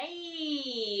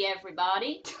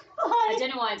everybody. Hi. I don't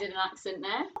know why I did an accent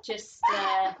there. Just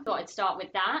thought I'd start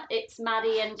with that. It's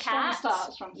Maddie and Kat.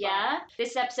 Strong start. Yeah.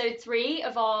 This is episode 3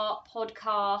 of our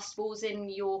podcast, Balls in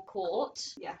Your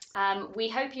Court. Yes. We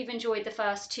hope you've enjoyed the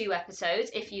first 2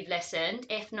 episodes, if you've listened.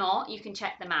 If not, you can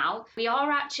check them out. We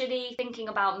are actually thinking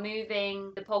about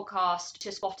moving the podcast to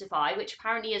Spotify, which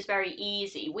apparently is very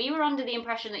easy. We were under the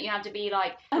impression that you had to be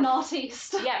like an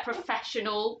artist. Yeah,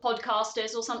 professional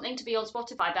podcasters or something to be on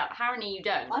Spotify, but apparently you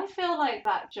don't. I feel like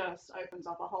that just opens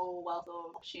up a whole wealth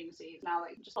of opportunities now.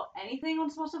 Like, you can just put anything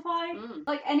on Spotify.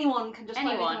 Like, anyone can just put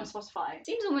anything on Spotify.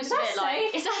 Seems almost Is a that bit like,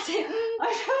 safe? is that it?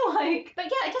 I feel like, but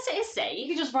yeah, I guess it is you safe.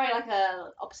 could just write like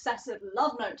a obsessive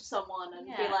love note to someone and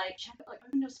be Yeah. like, check it, like,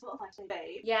 open your Spotify today,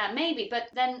 babe. Yeah, maybe, but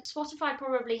then Spotify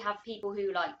probably have people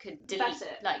who like could delete Vet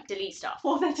it. like delete stuff.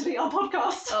 Or they delete our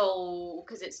podcast. Oh,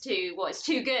 because it's too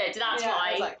good. That's Yeah,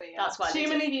 why. exactly, yeah. That's why. Too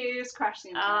many views, crash the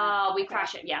internet. Ah, we Okay.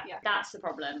 crash it. Yeah, that's the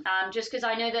problem. Just because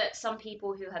I know that some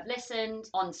people who have listened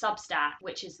on Substack,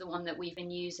 which is the one that we've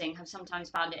been using, have sometimes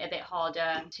found it a bit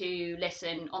harder to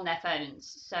listen on their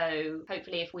phones. So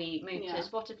hopefully, if we move to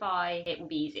Spotify, it will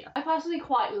be easier. I personally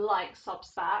quite like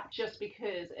Substack just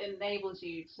because it enables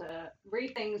you to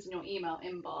read things in your email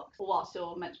inbox whilst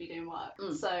you're meant to be doing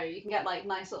work. So you can get like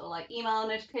nice little like email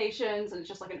notifications, and it's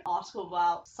just like an article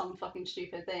about some fucking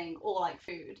stupid thing or like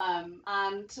food.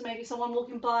 And to maybe someone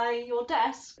walking by your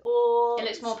desk, or It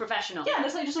looks more professional. Yeah,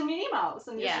 it's like just reading emails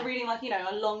and just reading like, you know,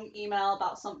 a long email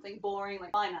about something boring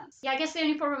like finance. Yeah, I guess the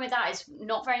only problem with that is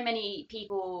not very many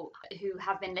people who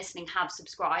have been listening have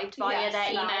subscribed via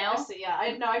their email. I see, yeah.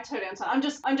 I totally understand.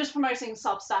 I'm just promoting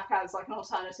Substack as like an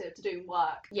alternative to doing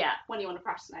work. Yeah. When you want to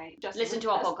procrastinate. Just listen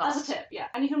to our podcast. As a tip, yeah.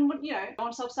 And you can, you know, go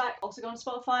on Substack, also go on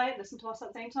Spotify, listen to us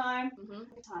at the same time.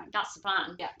 Good time. That's the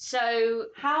plan. Yeah. So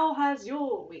how has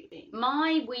your week been?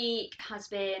 My week has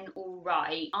been all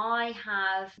right. I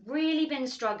have really been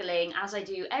struggling, as I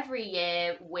do every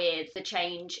year, with the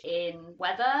change in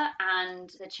weather and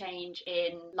the change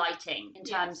in lighting in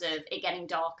terms of it getting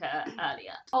darker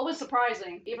earlier. Always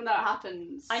surprising, even though it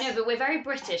happens. I know, but we're very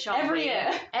British, aren't every we?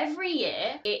 year. Every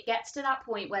year, it gets to that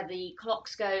point where the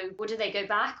clocks go, what do they go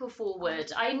back or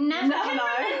forward? I never can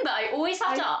remember. I always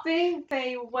have to. I think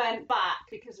they went back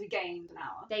because we gained an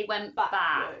hour. They went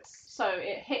backwards. So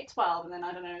it hit 12 and then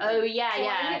I don't know. Oh yeah,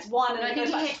 yeah. It's 1 and no, then it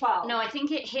goes back to 12. No, I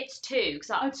think it hits 2.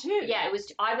 2? Yeah, it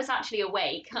was. I was actually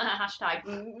awake.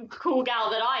 Hashtag cool gal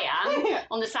that I am.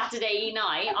 On the Saturday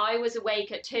night, I was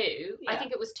awake at 2. Yeah. I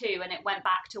think it was 2 and it went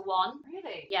back to 1.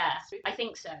 Really? Yeah, I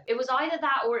think so. It was either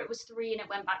that or it was 3 and it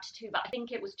went back to 2, but I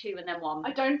think it was 2 and then 1.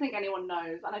 I don't think anyone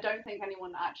knows, and I don't think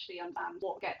anyone actually understands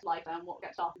what gets lighter and what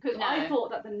gets darker. Because I thought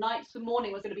that the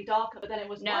morning was going to be darker, but then it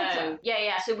was lighter.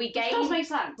 Yeah. So we gain. Which does make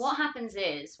sense. What happens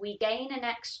is we gain an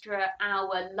extra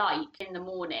hour light in the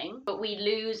morning, but we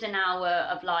lose an hour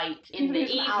of light in the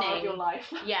evening. An hour of your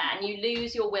life. Yeah, and you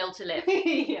lose your will to live.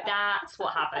 Yeah. That's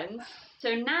what happens.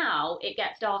 So now it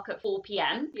gets dark at 4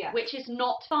 p.m, which is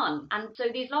not fun. And so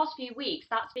these last few weeks,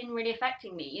 that's been really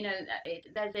affecting me. You know,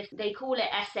 there's this, they call it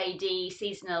SAD,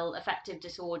 seasonal affective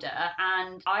disorder.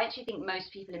 And I actually think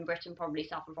most people in Britain probably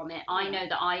suffer from it. I know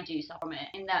that I do suffer from it,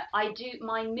 in that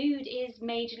my mood is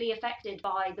majorly affected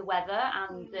by the weather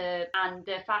and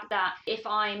the fact that if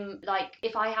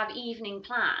I have evening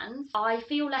plans, I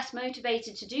feel less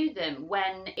motivated to do them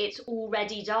when it's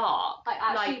already dark. I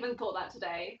actually even thought that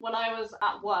today. When I was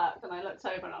at work and I looked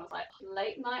over and I was like,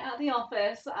 late night at the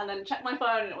office, and then checked my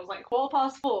phone and it was like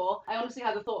 4:15. I honestly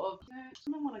had the thought of,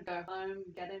 I don't want to go home,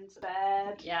 get into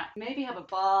bed, maybe have a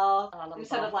bath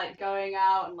instead of like going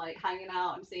out and like hanging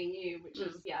out and seeing you, which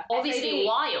is obviously SAD.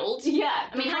 wild. Yeah,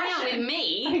 I mean, hanging out with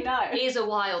me I know. is a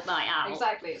wild night out.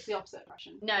 Exactly, it's the opposite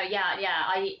depression. No, yeah.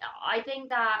 I think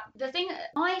that the thing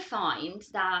I find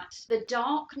that the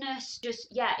darkness just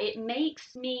it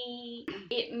makes me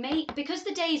because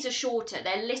the days are shorter.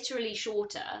 They're literally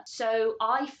shorter. So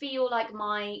I feel like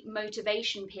my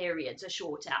motivation periods are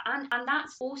shorter. And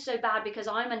that's also bad because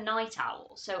I'm a night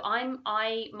owl. So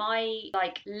my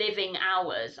like living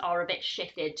hours are a bit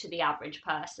shifted to the average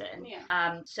person.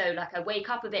 Yeah. So like I wake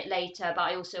up a bit later, but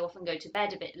I also often go to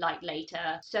bed a bit like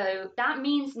later. So that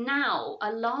means now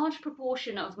a large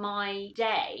proportion of my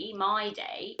day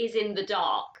is in the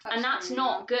dark. And that's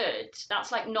not good.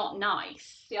 That's like not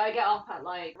nice. See, I get up at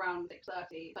like around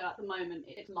 6:30, so at the moment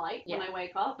it's light when I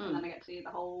wake up, and then I get to see the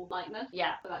whole lightness.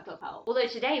 Yeah. So that does help. Although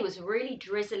today was really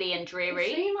drizzly and dreary.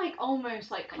 It's been like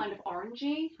almost like kind of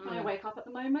orangey when I wake up at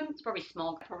the moment. It's probably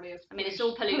smog. It probably is. I mean, it's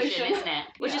all pollution, isn't it?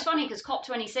 Which is funny because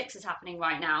COP26 is happening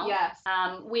right now. Yes.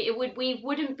 We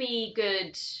wouldn't be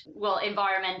good, well,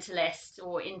 environmentalists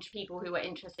or people who are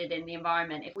interested in the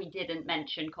environment if we didn't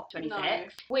mention COP26. No.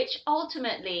 Which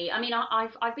ultimately, I mean,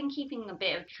 I've been keeping a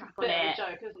bit of track on it. Bit of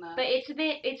a joke, isn't it? But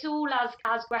it's all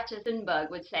as Greta Thunberg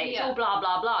would say. It's all blah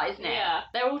blah blah, isn't it? Yeah.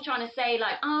 They're all trying to say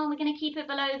like, oh, we're going to keep it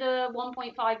below the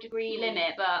 1.5 degree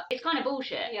limit, but it's kind of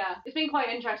bullshit. Yeah, it's been quite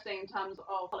interesting in terms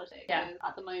of politics. Yeah.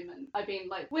 At the moment, I've been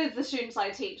like with the students I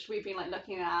teach, we've been like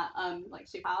looking at like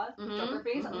superpower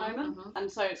geographies at the moment,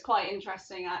 and so it's quite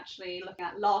interesting actually looking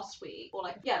at last week or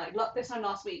like this time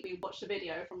last week we watched a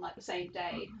video from like the same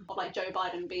day of like Joe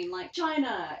Biden being like,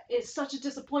 China is such a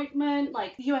disappointment,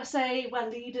 like the USA, we're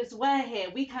leaders, we're here,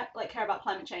 we can't like care about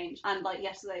climate change, and like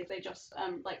yesterday they just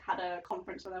like had a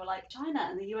conference where they were like, China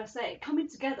and the USA coming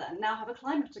together and now have a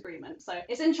climate agreement. So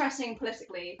it's interesting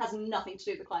politically, has nothing to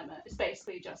do with the climate. It's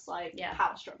basically just like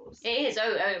power struggles. It is.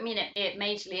 I mean, it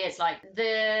majorly is like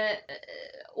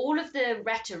all of the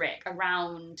rhetoric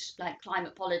around like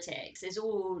climate politics is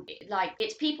all like,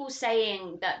 it's people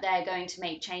saying that they're going to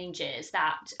make changes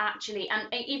that actually,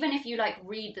 and even if you like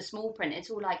read the small print, it's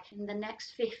all like, in the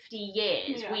next 50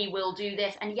 years we will do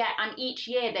this, and each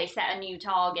year they set a new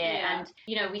target, and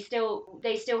you know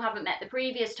they still haven't met the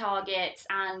previous targets,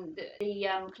 and the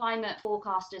climate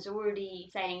forecasters are already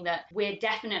saying that we're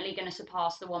definitely going to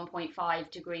surpass the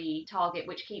 1.5 degree target,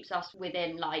 which keeps us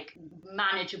within like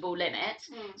manageable limits,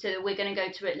 so that we're going to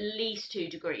go to at least 2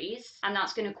 degrees, and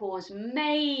that's going to cause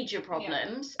major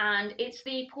problems, and it's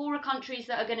the poorer countries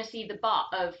that are going to see the butt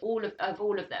of all of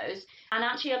those. And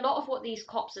actually a lot of what these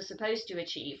COPs are supposed to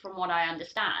achieve, from what I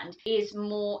understand, is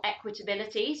more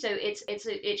equitability. So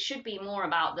it should be more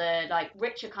about the like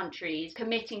richer countries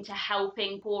committing to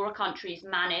helping poorer countries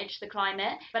manage the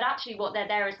climate. But actually what they're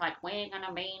there is like, we're going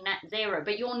to be net zero,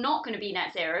 but you're not going to be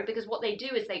net zero, because what they do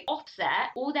is they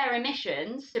offset all their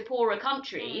emissions to poorer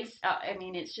countries. I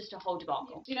mean, it's just a whole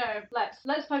debacle. You know,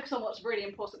 let's focus on what's really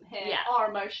important here. Yeah. Our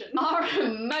emotions.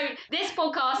 This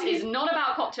podcast is not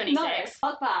about COP26. No,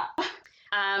 fuck that.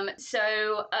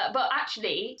 But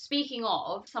actually, speaking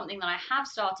of something that I have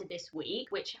started this week,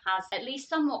 which has at least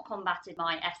somewhat combated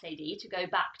my SAD, to go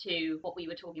back to what we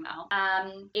were talking about,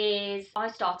 is I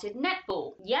started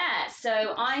netball. Yeah,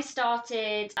 so I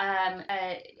started,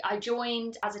 I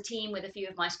joined as a team with a few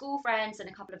of my school friends and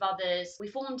a couple of others. We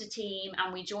formed a team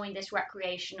and we joined this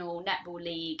recreational netball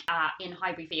league in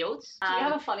Highbury Fields. Do you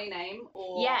have a funny name?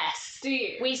 Or... Yes. Do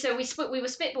you? We were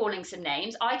spitballing some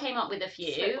names. I came up with a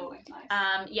few. Spitballing,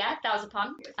 nice. Yeah, that was a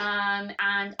pun.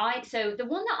 So the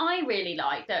one that I really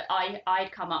liked that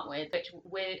I'd come up with, which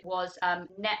was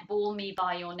Netball Me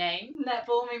by Your Name.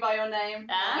 Netball Me by Your Name.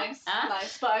 Nice.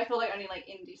 Nice. But I feel like only like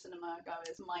indie cinema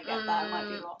goers might get that. It might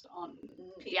be lost on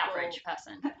people. The average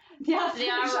person. the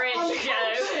average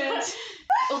Joe.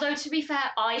 Although to be fair,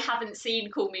 I haven't seen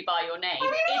Call Me by Your Name.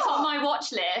 It's on my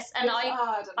watch list, and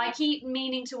I keep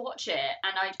meaning to watch it,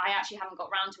 and I actually haven't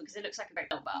got round to it because it looks like a great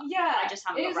film. But I just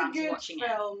haven't got round to watching it.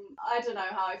 I don't know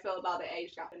how I feel about the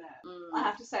age gap in it. I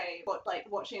have to say,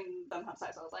 watching them have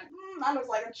sex, I was like, that looks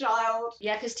like a child.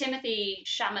 Yeah, because Timothy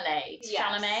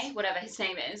Chalamet, whatever his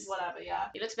name is. Whatever, yeah.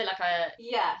 He looks a bit like a...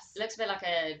 Yes. Looks a bit like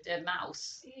a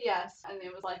mouse. Yes, and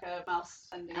it was like a mouse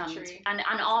sending a tree. And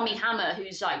Armie Hammer,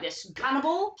 who's like this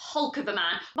cannibal hulk of a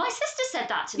man. My sister said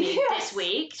that to me this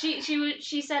week.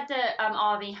 She said that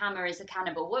Armie Hammer is a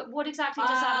cannibal. What exactly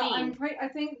does that mean? I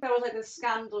think there was like this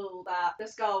scandal that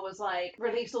this girl was like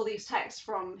released all these texts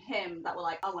from him that were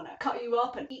like, I want to cut you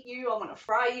up and eat you, I want to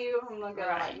fry you, I'm gonna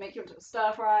like make you into a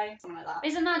stir fry, something like that.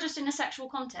 Isn't that just in a sexual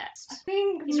context? I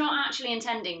think he's not actually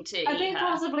intending to. I think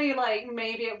possibly like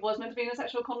maybe it was meant to be in a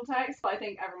sexual context, but I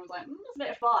think everyone was like, that's a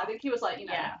bit far. I think he was like,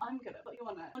 I'm gonna put you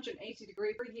on a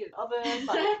 180-degree preheated oven,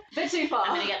 like a bit too far.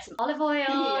 I'm gonna get some olive oil,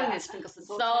 I'm gonna sprinkle some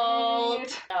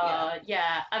salt.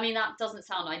 I mean, that doesn't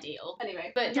sound ideal.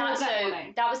 Anyway, but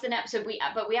that was the net. So we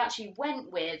actually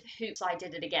went with Hoops I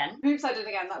Did It Again. Hoops I Did It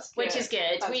Again. That's good. Which is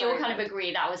good. We all kind of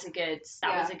agree that was a good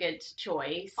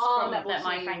choice that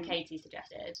my friend Katie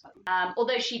suggested.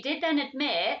 Although she did then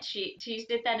admit she's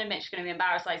going to be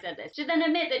embarrassed I said this. She then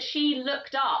admit that that she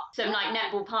looked up some like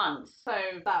netball puns. So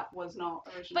that was not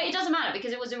original. But it doesn't matter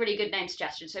because it was a really good name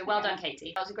suggestion. So well done,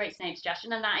 Katie. That was a great name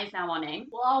suggestion, and that is now our name.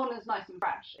 Well, our one is nice and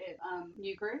fresh. It's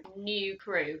New Crew. New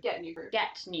Crew. Get New Crew.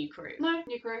 Get New Crew. No,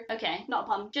 New Crew. Okay. Not a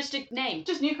pun. Just a name.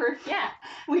 Just New Crew. Yeah.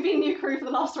 We've been New Crew for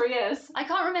the last 3 years. I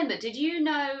can't remember. Did you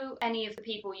know any of the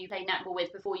people you played netball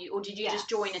with before you, or did you just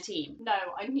join a team? No,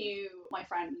 I knew my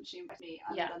friend and she invited me,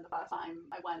 and then the first time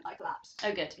I went, I collapsed.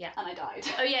 Oh, good. Yeah. And I died.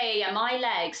 Oh yeah. My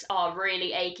legs are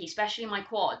really achy, especially my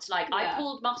quads. Like I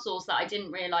pulled muscles that I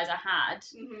didn't realise I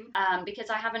had, because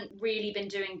I haven't really been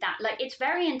doing that. Like it's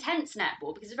very intense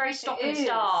netball because it's very stop and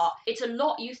start. It's a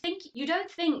lot. You don't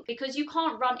think because you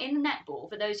can't run in netball.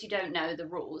 For those who don't know the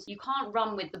rules, you can't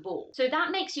run with the ball. So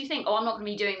that makes you think, oh, I'm not going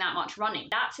to be doing that much running.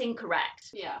 That's incorrect.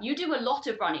 Yeah. You do a lot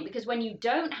of running because when you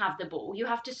don't have the ball, you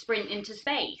have to sprint into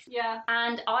space. Yeah.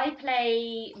 And I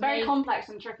play very complex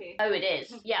and tricky. Oh, it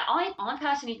is. Yeah, I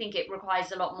personally think it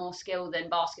requires a lot more skill than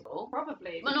basketball.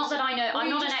 Probably. Well, not that I know. I'm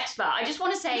not an expert. I just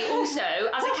want to say also,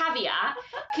 as a caveat,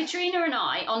 Katrina and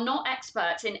I are not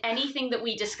experts in anything that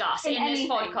we discuss in this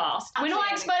podcast. Absolutely. We're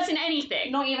not experts in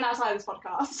anything. Not even outside of this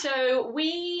podcast. So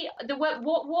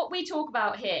what we talk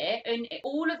about here, and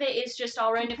all of it is just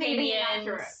our own opinions.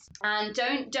 Inaccurate. And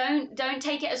don't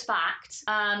take it as fact.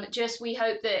 Just we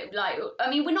hope that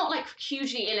we're not like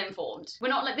hugely ill-informed. We're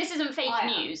not like this isn't fake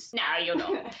news. No, you're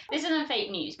not. This isn't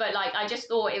fake news. But like I just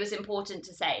thought it was important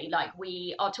to say like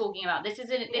we are talking about this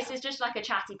is just like a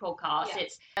chatty podcast.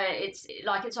 Yeah. It's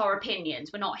like it's our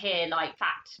opinions. We're not here like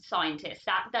fact scientists.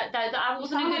 That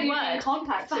wasn't a good word.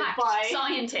 Contacted fact by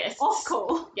scientists. Off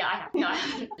call. Yeah, I have. No, I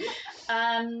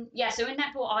haven't. So in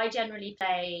netball I generally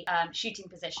play shooting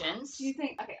positions. Do you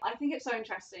think? Okay, I think it's so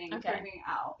interesting figuring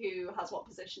out who has what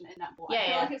position in netball. Yeah, I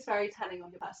feel like it's very telling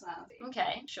of your personality.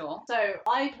 Okay, sure. So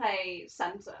I play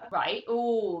centre. Right.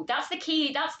 Ooh, that's the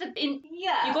key.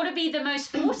 Yeah. You've got to be the most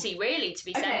sporty, really, to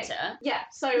be centre. Yeah.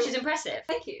 So which is impressive.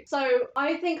 Thank you. So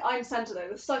I think I'm centre though.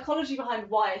 The psychology behind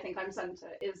why I think I'm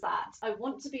centre is that I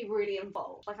want to be really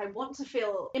involved. Like I want to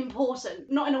feel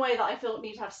important, not in a way that I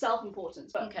need to have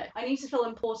self-importance, but I need to feel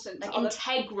important. Like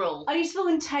integral. I need to feel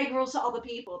integral to other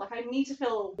people. Like I need to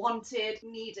feel wanted,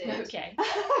 needed. Okay.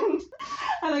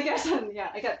 And I guess,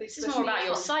 I get this. It's more about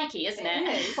your psyche, isn't it?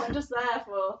 It is. I'm just there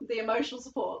for the emotional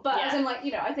support. But as in, like,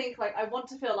 I think, like, I want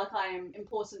to feel like I am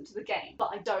important to the game, but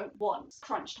I don't want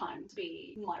crunch time to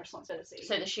be my responsibility.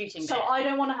 So the shooting bit. So I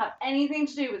don't want to have anything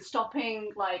to do with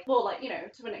stopping,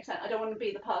 to an extent, I don't want to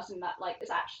be the person that, like,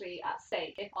 is actually at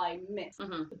stake if I miss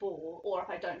the ball or if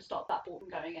I don't stop that ball from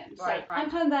going in. Right, so I'm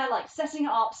kind of there, like, setting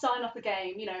it up, starting off the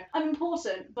game, I'm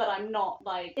important, but I'm not,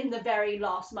 like, in the very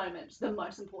last moment, the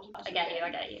most important person. I get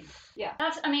you. Yeah.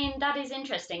 That is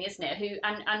interesting, isn't it?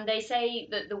 And they say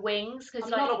that the wings,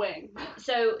 because I'm not a wing.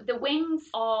 So the wings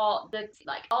are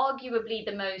arguably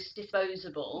the most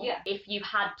disposable if you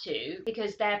had to,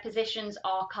 because their positions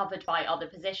are covered by other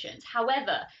positions.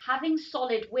 However, having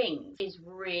solid wings is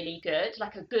really good.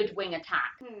 Like a good wing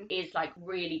attack is like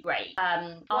really great.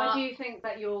 Why do you think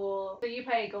that so you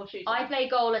play goal shoot? I play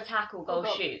goal attack or goal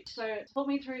shoot. So talk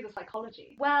me through the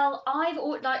psychology. Well,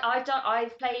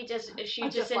 I've played as a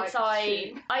shooter since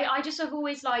I just have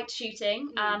always liked shooting.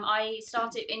 I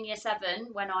started in year 7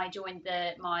 when I joined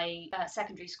my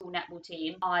secondary school netball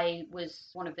team. I was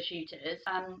one of the shooters.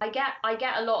 I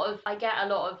get a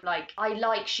lot of like I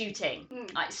like shooting.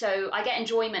 So I get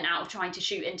enjoyment out of trying to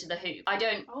shoot into the hoop. I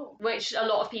don't, which a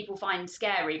lot of people find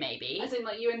scary maybe. As in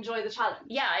like you enjoy the challenge.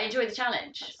 Yeah, I enjoy the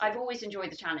challenge. I've always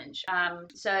enjoyed the challenge.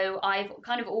 So I've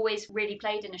kind of always really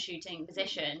played in a shooting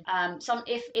position.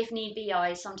 If need be,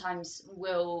 I sometimes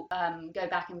will go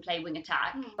back and play wing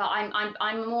attack. But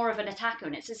I'm more of an attacker,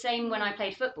 and it's the same when I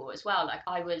played football as well. Like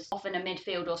I was often a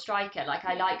midfield or striker. Like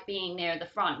I like being near the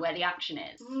front where the action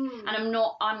is.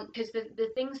 And because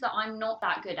the things that I'm not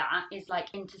that good at is like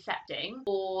intercepting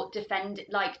or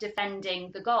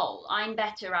defending the goal. I'm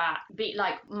better at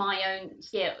my own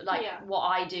skill, what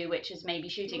I do, which is maybe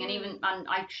shooting, and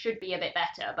I should be a bit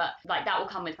better, but like that will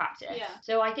come with practice.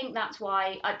 So I think that's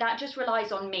why that just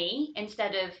relies on me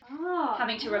instead of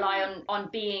having to rely on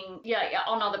being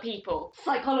on other people.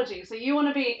 Psychology. So you want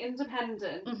to be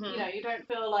independent. You don't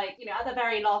feel like at the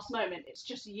very last moment it's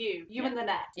just you and the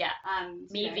net. And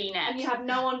me v net. And you have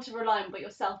no one to rely on but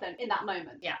yourself then in that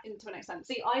moment. To an extent.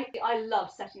 See, I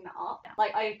love setting that up.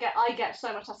 Like I get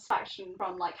so much satisfaction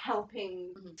from like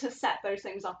helping to set those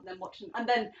things up and then watching and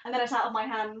then it's out of my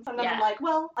hands and then I'm like,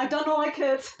 well, I've done all I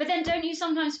could. But then don't you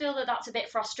sometimes feel that that's a bit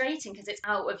frustrating because it's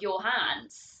out of your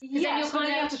hands? Yeah, so then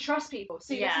you have to trust people.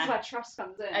 See, this is where trust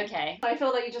comes in. Okay. So I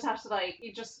feel like you just have to like,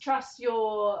 you just trust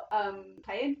your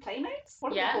playmates?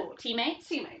 What are they called? Teammates?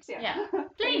 Teammates, yeah. Yeah.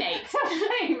 Playmates.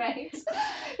 Playmates.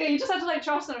 Yeah, you just have to like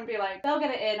trust them and be like, they'll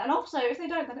get it in. And also, if they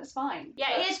don't, then it's fine.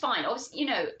 Yeah, it is fine. Obviously, you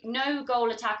know, no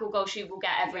goal attack or goal shoot will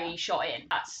get every shot in.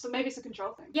 So maybe it's a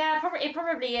control thing. Yeah, it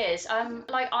probably is.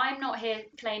 Like, I'm not here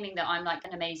claiming that I'm like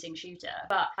an amazing shooter,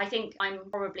 but I think I'm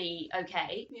probably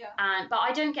okay. Yeah. But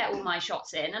I don't get all my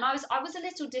shots in, and I was a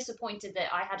little disappointed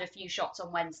that I had a few shots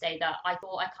on Wednesday that I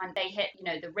thought they hit, you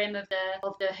know, the rim of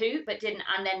the hoop, but didn't,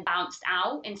 and then bounced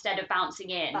out instead of bouncing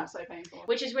in. That's so painful.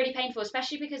 Which is really painful,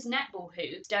 especially because netball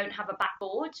hoops don't have a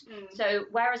backboard. So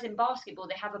whereas in basketball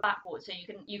they have a backboard, so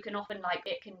you can often like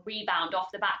it can rebound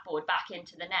off the backboard back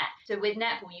into the net. So with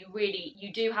netball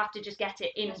you do have to just get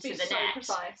it into the net.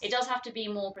 Precise. It does have to be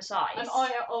more precise. And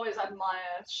I always admire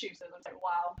shooters. I'm like,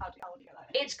 wow, how do you get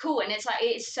that in? It's cool, and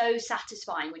it's so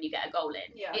satisfying when you get a goal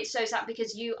in. Yeah. It's so sad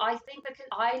because I think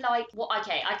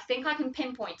I think I can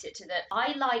pinpoint it to that.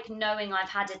 I like knowing I've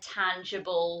had a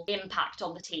tangible impact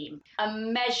on the team, a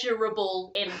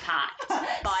measurable impact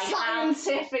by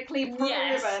scientifically proven.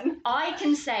 Yes, I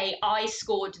can say I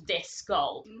scored this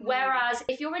goal. Whereas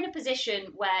if you're in a position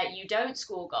where you don't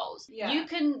score goals, you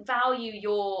can value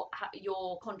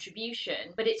your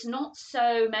contribution, but it's not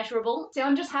so measurable. See,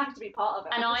 I'm just happy to be part of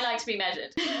it. And I like to be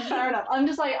measured. Fair enough. I'm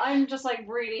just like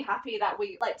really happy that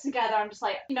we like together. I'm just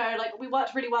like, you know, like we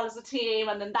worked really well as a team,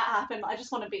 and then that happened. I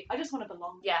just want to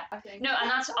belong. Yeah, I think. No, and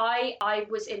that's I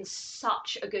was in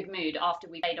such a good mood after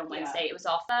we played on Wednesday. It was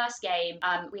our first game.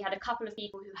 We had a couple of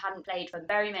people who hadn't played for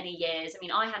very many years. I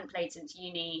mean, I hadn't played since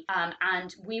uni,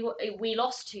 and we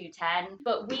lost 2-10,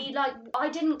 but I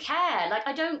didn't care. Like,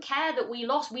 I don't care that we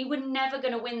lost. We were never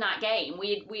going to win that game.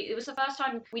 It was the first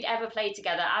time we'd ever played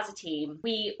together as a team.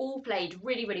 We all played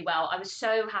really, really well. I was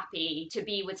so happy to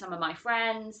be with some of my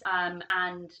friends, and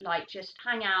like just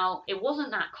hang out. It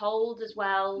wasn't that cold as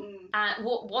well.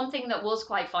 One thing that was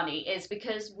quite funny is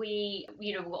because we,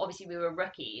 you know, obviously we were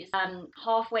rookies.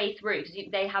 Halfway through, because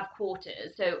they have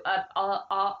quarters. So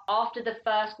after the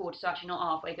first quarter, so actually not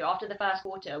halfway through, after the first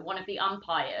quarter, one of the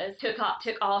umpires took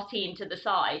our team to the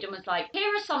side and was like,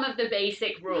 "Here are some of the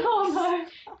basic rules. Oh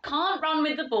no. Can't run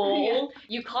with the ball.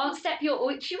 You can't step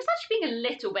your." She was actually being a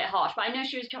little bit harsh, but I know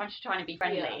she was trying to be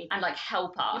friendly and like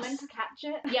help us. You meant to catch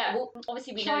it. Yeah, well,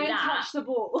 obviously we know that. Try and touch the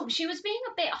ball. She was being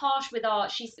a bit harsh with our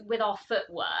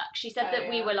footwork. She said that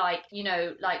we were like, you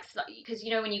know, like, because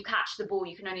you know when you catch the ball,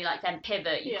 you can only like then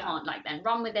pivot. You can't like then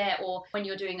run with it, or when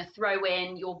you're doing a throw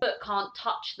in, your foot can't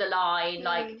touch the line.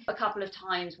 Like a couple of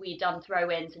times we'd done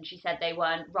throw ins, and she said they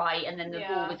weren't right, and then the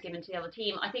ball was given to the other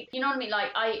team. I think, you know what I mean.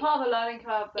 Like part of the learning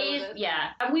curve.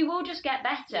 And we will just get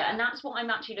better, and that's what I'm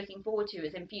actually looking forward to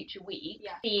is in future weeks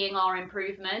seeing our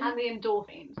improvement and the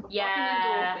endorphins.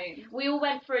 Endorphins. We all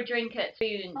went for a drink at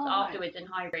Spoons afterwards in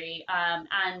Highbury,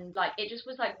 and like it just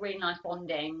was like really nice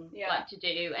bonding like to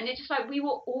do, and it just like we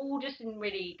were all just in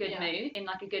really good mood, in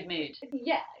like a good mood.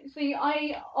 Yeah, see,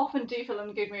 I often do feel in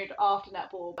a good mood after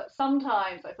netball, but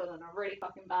sometimes I feel in a really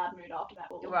fucking bad mood after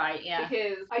netball. Right, yeah.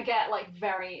 Because I get like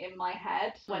very in my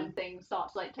head when things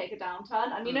start to like take a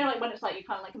downturn, and you know, like when it's like you're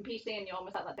kind of like competing and you're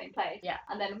almost at that same place. Yeah.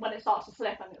 And then when it starts to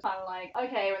slip and it's kind of like,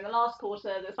 okay, we're in the last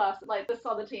quarter, this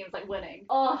other team's like winning.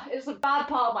 Oh, it's a bad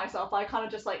part of myself. I kind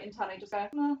of just like internally just go,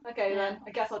 okay, then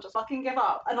I guess I'll just fucking give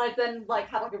up. And I then like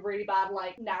have like a really bad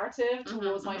like narrative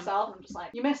towards myself. And I'm just like,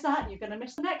 you missed that, you're gonna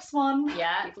miss the next one.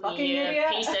 Yeah, you fucking idiot.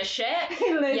 Piece of shit.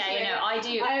 Yeah, you know, I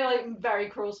do. I like very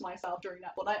cruel to myself during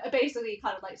netball. I basically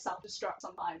kind of like self-destruct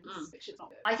sometimes, which is not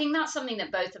good. I think that's something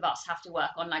that both of us have to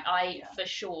work on. Like I for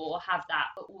sure have that,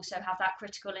 but also have that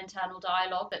critical internal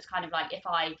dialogue that's kind of like if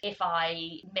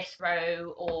I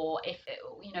misthrow, or if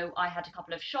you know I had a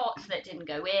couple of shots that didn't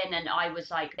go in and I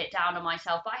was like a bit down on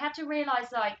myself, but I had to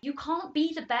realize like you can't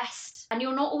be the best, and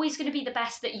you're not always going to be the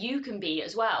best that you can be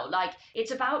as well. Like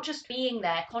it's about just being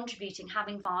there, contributing,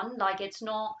 having fun. Like it's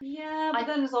not. Yeah, but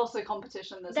then there's also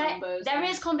competition. There's numbers. There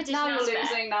is competition. Now you're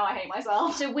losing. Now I hate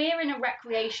myself. So we're in a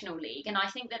recreational league, and I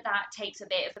think that takes a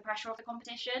bit of the pressure off the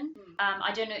competition.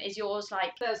 I don't know. Is yours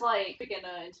like? There's like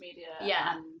beginner, intermediate,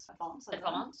 and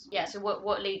advanced. Yeah. So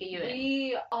what league are you in?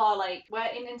 We are like we're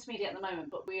in intermediate at the moment,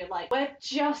 but we're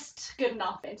just good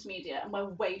enough for intermediate, and we're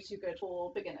way too good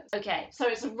for beginners. Okay. So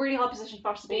it's a really hard position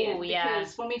for us to be in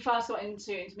because when we first got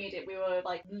into intermediate, we were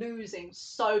like losing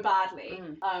so badly.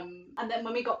 And then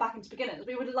when we got back into beginners,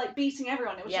 we were like beating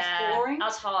everyone. It was just boring.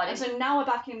 That's hard. And so now we're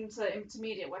back into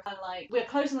intermediate. We're kind of like, we're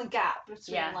closing the gap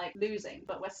between like losing,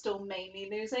 but we're still mainly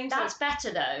losing. That's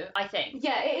better though, I think.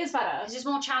 Yeah, it is better. Because it's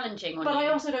more challenging on you. But I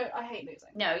also I hate losing.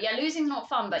 No, losing's not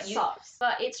fun, but sucks.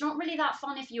 But it's not really that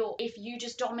fun if you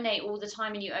just dominate all the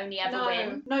time and you only ever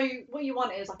win. No, what you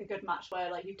want is like a good match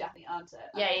where like you've definitely earned it.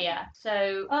 Yeah.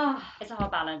 So it's a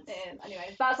hard balance.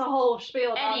 Anyway, that's a whole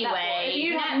spiel about netball. If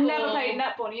you have never played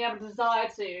netball and you have a desire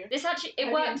to, this actually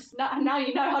works. Now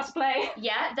you know how to play.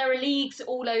 Yeah, there are leagues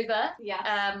all over.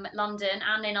 Yes. London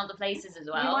and in other places as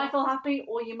well. You might feel happy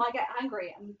or you might get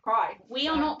angry and cry. We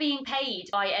are not being paid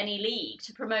by any league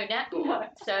to promote netball. No.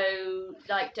 So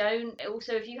like, don't.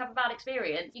 Also, if you have a bad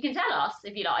experience, you can tell us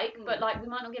if you like, but like we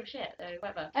might not give a shit. So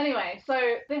whatever. Anyway, so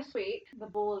this week the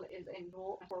ball is in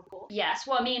your court. Yes.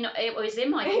 Well, I mean, it was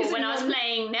in my court when I was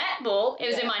playing netball. It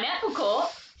was in my netball court.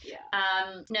 Yeah.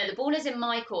 No, the ball is in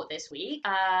my court this week,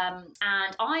 and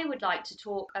I would like to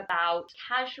talk about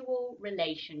casual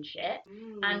relationships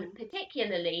and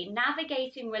particularly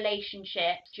navigating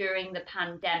relationships during the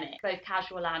pandemic, both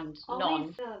casual and non. Are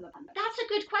we still in the pandemic? That's a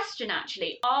good question,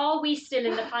 actually. Are we still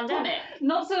in the pandemic?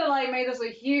 Not to like make this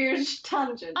a huge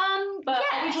tangent. But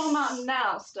yes. Are we talking about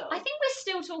now still? I think we're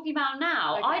still talking about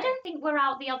now. Okay. I don't think we're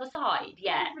out the other side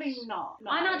yet. Probably not.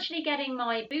 No. I'm actually getting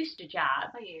my booster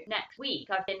jab next week.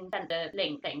 I've been sent the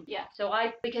link thing. Yeah. So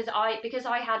because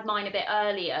I had mine a bit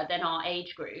earlier than our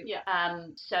age group. Yeah.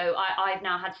 So I've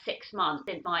now had 6 months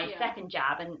since my second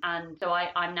jab, and so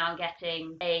I'm now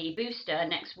getting a booster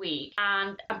next week,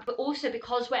 and but also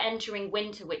because we're entering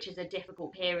winter, which is a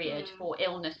difficult period for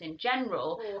illness in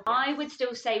general. I would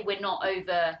still say we're not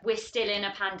over. We're still in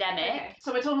a pandemic. Okay.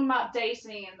 So we're talking about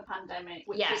dating in the pandemic,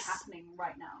 which is happening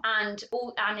right now. And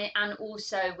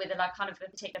also with a like kind of a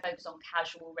particular focus on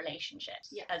casual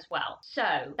relationships as well. So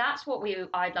that's what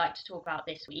I'd like to talk about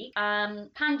this week.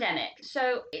 Pandemic.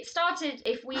 So it started.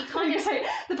 If we kind of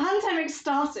the pandemic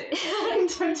started in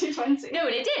 2020. No,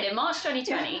 it did in March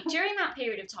 2020. During that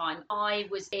period of time, I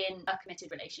was in a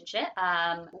committed relationship.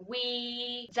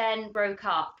 We then broke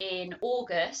up in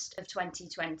August of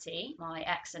 2020. My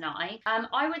ex and I.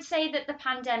 I would say that the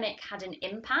pandemic had an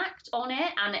impact on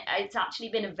it, and it's actually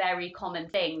been a very common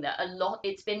thing that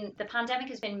the pandemic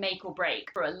has been make or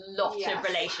break for a lot of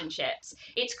relationships.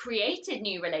 It's created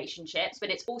new relationships, but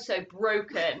it's also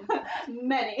broken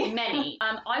many.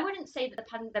 I wouldn't say that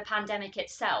the pandemic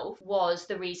itself was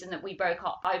the reason that we broke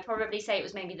up. I'd probably say it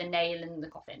was maybe the nail in the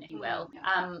coffin, if you will.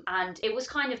 And it was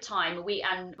kind of time.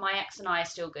 My ex and I are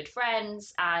still good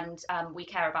friends, and we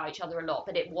care about each other a lot,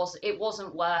 but it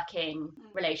wasn't working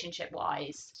relationship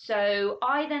wise. So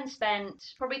I then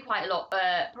spent probably quite a lot,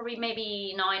 probably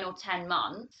maybe 9 or 10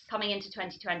 months coming into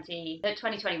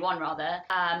 2021 rather,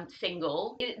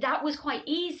 single. That was quite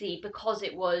easy because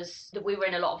we were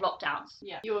in a lot of lockdowns.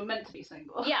 Yeah, you were meant to be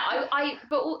single. Yeah,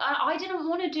 but I didn't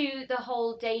want to do the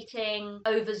whole dating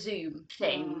over Zoom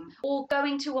thing or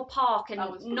going to a park and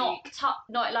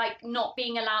not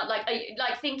being allowed,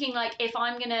 like thinking like if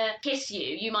I'm gonna kiss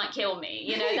you, you might kill me.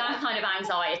 You know, that kind of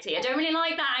anxiety. I don't really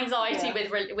like that anxiety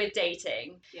with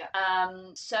dating. Yeah.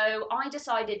 So I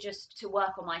decided just to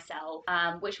work on myself,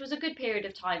 which was a good period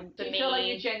of time for me. Do you feel like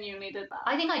you genuinely did that?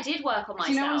 I think I did work on myself.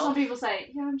 You know when some people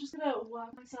say, I'm just gonna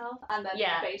work myself, and then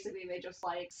basically they just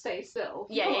like stay still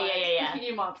for a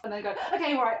few months and then go,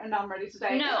 okay, right, and now I'm ready to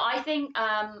date. No, I think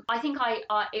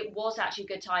it was actually a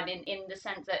good time in the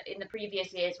sense that in the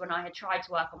previous years when I had tried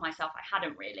to work on myself, I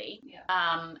hadn't really.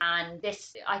 And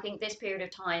I think this period of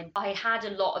time, I had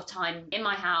a lot of time in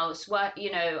my house, I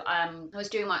was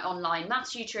doing my online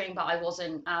maths tutoring, but I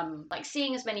wasn't like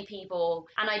seeing as many people,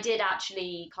 and I did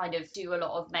actually kind of do a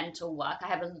lot of mental work. I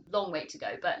have a long way to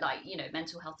go, but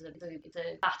mental health is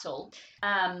a battle.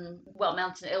 Well,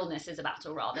 mental illness is a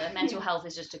battle rather. Mental health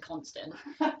is just a constant.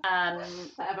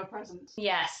 Ever present.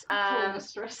 Yes.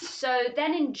 So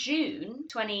then in June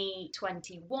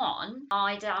 2021,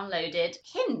 I downloaded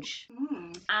Hinge.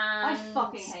 I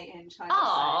fucking hate Hinge.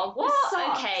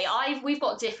 What? Okay, we've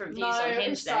got different views on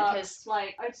Hinge then, because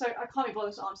I can't be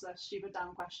bothered to answer that stupid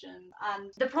damn question,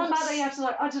 and the fact that you have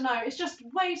to I don't know, it's just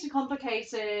way too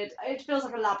complicated. It feels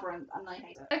like a labyrinth, and I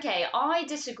hate it. Okay, I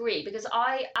disagree, because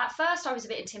at first I was a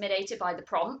bit intimidated by the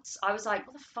prompts. I was like,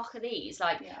 what the fuck are these?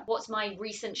 Like, what's my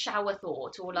recent shower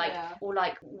thought, or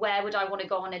like where would I want to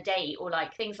go on a date, or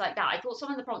like things like that. I thought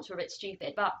some of the prompts were a bit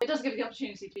stupid, but it does give you the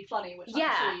opportunity to be funny, which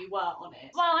I'm sure you were on it.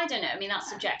 Well, I don't know. I mean, that's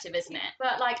subjective, isn't it?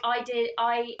 But like I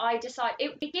decided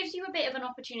it gives you a bit of an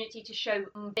opportunity to show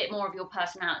a bit more of your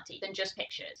personality than just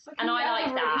pictures. But And I like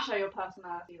really that. show your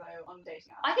personality though on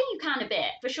dating apps? I think you can a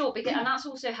bit, for sure, because and that's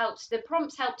also helps. The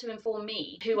prompts help to inform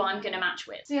me who I'm going to match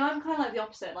with. See, I'm kind of like the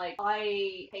opposite. Like,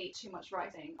 I hate too much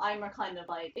writing. I'm a kind of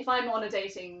like, if I'm on a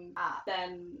dating app,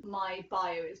 then my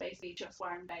bio is basically just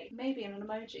where I'm based, maybe in an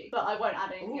emoji, but I won't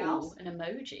add anything else. An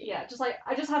emoji. Yeah, just like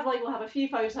I just have like we'll have a few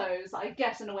photos. I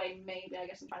guess in a way, maybe I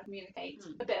guess I'm trying to communicate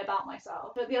a bit about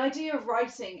myself. But the idea of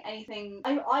writing anything,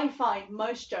 I find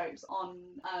most jokes on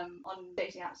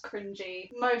dating apps cringy.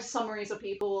 Most summaries of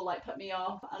people like put me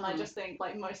off, and I just think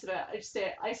like most of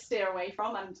it I steer away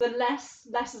from, and the less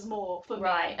is more for me.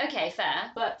 Right. Okay.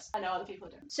 Fair. But I know other people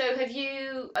don't. So have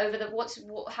you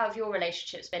how have your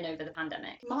relationships been over the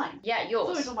pandemic? Mine. Yeah, yours. I thought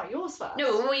we were talking about yours first.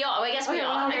 No, we are. I guess we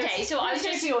are. Well, okay. So I was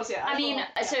just. Yours, yeah. I mean,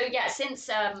 so yeah, since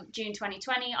June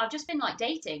 2020, I've just been like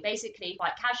dating basically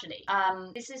quite casually.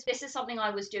 This is something I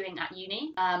was doing at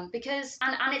uni. Because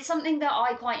and it's something that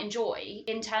I quite enjoy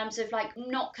in terms of like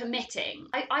not committing.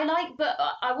 I like, but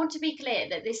I want to be clear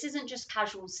that this isn't just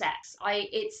casual sex.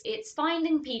 It's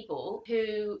finding people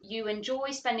who you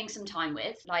enjoy spending some time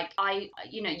with. Like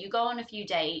you go on a few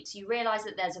dates, you realize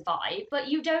that there's a vibe, but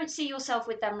you don't see yourself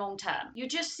with them long term. You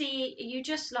just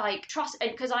like trust,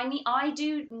 because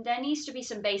there needs to be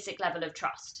some basic level of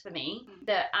trust for me,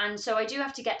 and so I do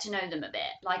have to get to know them a bit.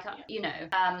 Like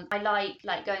I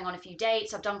like going on a few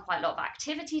dates. I've done quite a lot of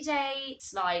activity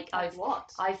dates. Like I've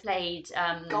played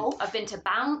golf. I've been to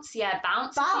bounce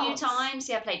a few times.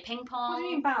 Yeah, I played ping pong. What do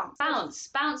you mean bounce?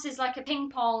 Bounce is like a ping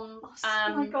pong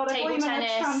oh my God, table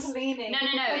tennis. Trampolining. No,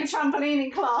 like a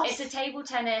trampolining class. It's a table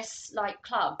tennis like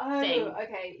club thing. Oh,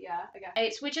 okay, yeah,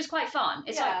 okay. Which is quite fun.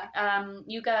 It's like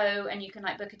you go and you can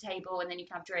like book a table and then you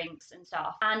can have drinks and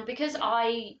stuff. And because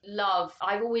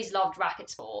I've always loved racket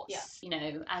sports. You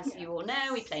know, as you all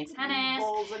know, we play tennis.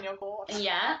 Balls on your court.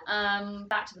 Yeah.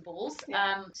 Back to the balls.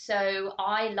 So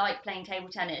I like playing table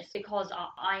tennis because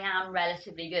I am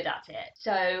relatively good at it.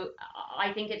 So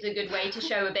I think it's a good way to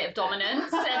show a bit of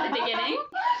dominance at the beginning.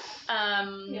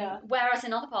 Whereas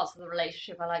in other parts of the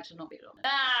relationship, I like to not be dominant.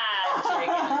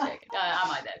 I'm joking.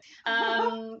 Am I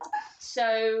though?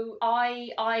 So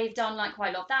I've done like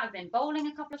quite a lot of that. I've been bowling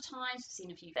a couple of times. I've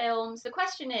seen a few films. The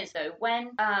question is though,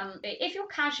 if you're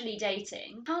casually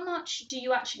dating, how much do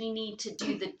you actually need to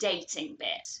do the dating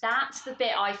bit? That's the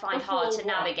bit I find hard to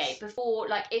navigate. Before,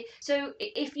 like,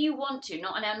 if you want to,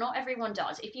 not everyone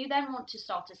does. If you then want to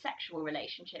start a sexual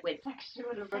relationship with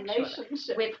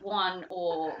one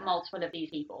or multiple of these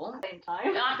people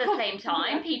at the same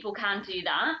time, people can do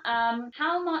that.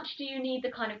 How much do you need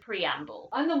the kind of preamble?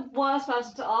 I'm the worst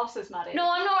person to ask this, Maddie. No,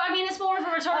 I'm not. I mean, it's more of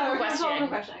a rhetorical question.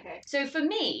 Okay. So for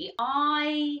me,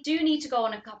 I do need to go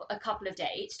on a couple of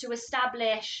dates to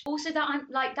establish also that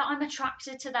I'm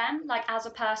attracted to them, like as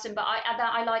a person, but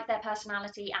that I like their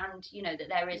personality, and that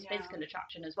there is physical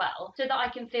attraction as well, so that I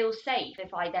can feel safe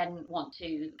if I then want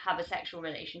to have a sexual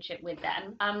relationship with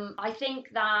them. I think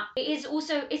that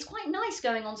it's quite nice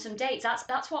going on some dates.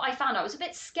 That's what I found. I was a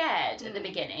bit scared at the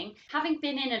beginning, having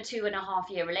been in a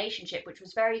 2.5-year relationship, which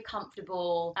was very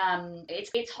comfortable.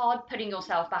 It's hard putting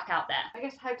yourself back out there. I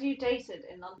guess, have you dated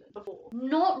in London before?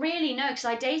 Not really, no, because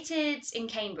I dated in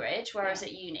Cambridge where I was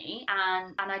at uni,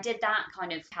 and I did that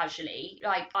kind of casually.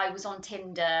 Like I was on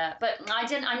Tinder, but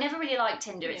I never really liked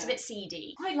Tinder. It's a bit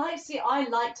seedy. I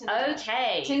like Tinder.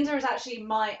 Okay. Tinder is actually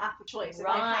my app of choice if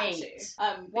I had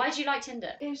to. Why do you like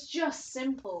Tinder? It's just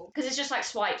simple. Because it's just like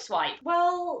swipe.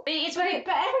 Well, but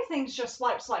everything's just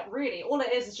swipe, really. All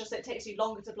it is just it takes you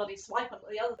longer to bloody swipe on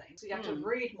the other thing, so you have to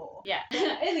read more. Yeah.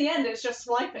 In the end, it's just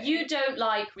swiping. You don't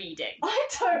like reading.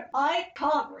 I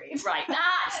can't read. Right,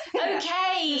 that's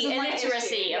okay.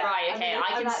 Illiteracy. Yeah. Right, okay.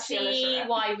 I can see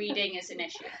why reading is an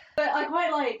issue. But I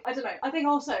quite like, I don't know, I think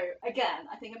also, again,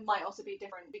 I think it might also be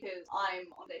different because I'm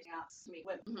on dating apps to meet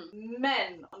women. Mm-hmm.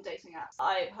 Men on dating apps,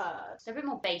 I've heard. They're a bit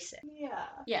more basic. Yeah.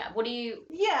 Yeah, what do you...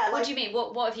 Yeah. What do you mean?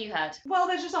 What have you heard? Well,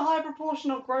 there's just a high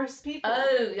proportion of gross people.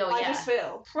 Oh, yeah. I just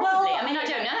feel. Probably. Well, I mean, I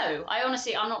don't know.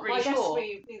 I'm not really sure.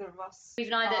 Neither of us. We've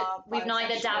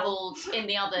neither dabbled in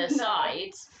the other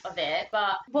side of it,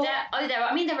 but there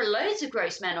are loads of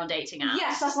gross men on dating apps.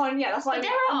 Yes, that's why. Yeah, that's why. But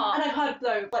there are. And I've heard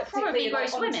though, like probably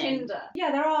gross women. Tinder.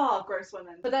 Yeah, there are gross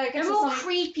women, but they're more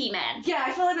creepy men. Yeah,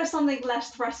 I feel like there's something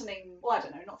less threatening. Well, I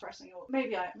don't know, not threatening, or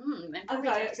maybe I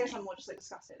guess I'm more just like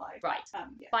disgusted by. Right.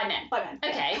 Yeah. By men.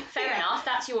 Okay, fair enough.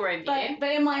 That's your own view.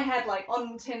 But in my head, like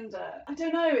on Tinder, I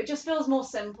don't know. It just feels more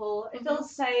simple. It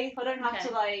feels safe. I don't have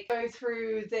to like go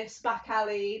through this back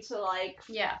alley to like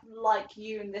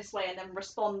you in this way and then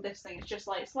respond this thing. It's just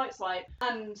like swipe.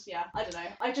 And yeah, I don't know.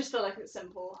 I just feel like it's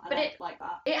simple, and But I like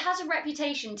that. It has a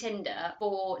reputation, Tinder,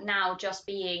 for now just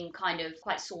being kind of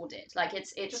quite sordid. Like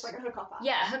it's just like a hookup app.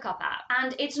 Yeah, hookup app.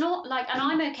 And it's not like, and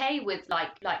I'm okay with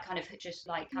like kind of just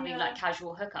like having like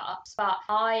casual hookups, but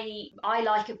I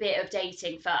like a bit of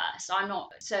dating first. I'm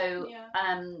not so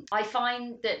I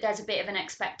find that there's a bit of an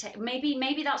expectation.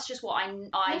 Maybe that's just what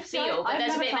I feel, but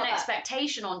there's a bit of an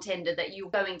expectation on Tinder that you're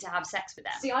going to have sex with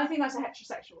them. See, I think that's a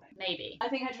heterosexual thing. Maybe. I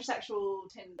think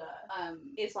heterosexual Tinder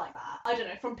is like that. I don't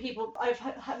know, from people, I've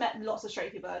met lots of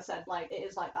straight people that have said like it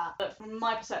is like that, but from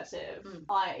my perspective,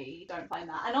 I don't find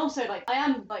that. And also like I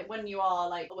am like, when you are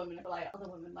like a woman for like other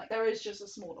women, like there is just a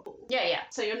smaller pool. Yeah.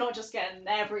 So you're not just getting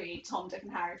every Tom, Dick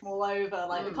and Harry from all over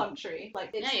like the country.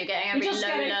 Like no, you're getting every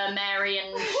Lola, Mary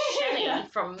and Shelley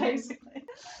from basically.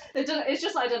 It's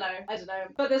just I don't know.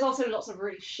 But there's also lots of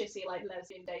really shitty like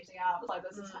lesbian dating apps. Like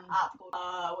there's this app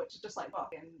called which is just like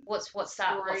fucking. What's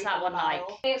that one like?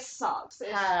 It sucks.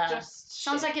 It's just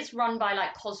sounds like it's run by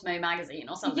like Cosmo magazine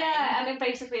or something. Yeah, and it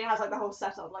basically has like the whole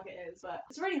setup like it is, but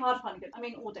it's really hard to find a good. I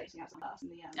mean, all dating apps are in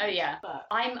the end. Oh yeah. But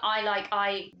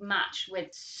I match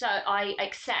with I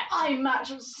accept. I match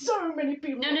with so many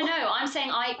people. No. I'm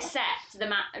saying I accept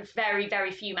the very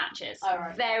very few matches. Oh,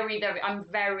 right.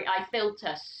 I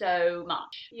filter so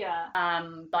much. Yeah.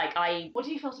 Like What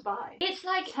do you filter by? It's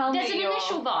like there's an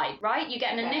initial vibe, right? You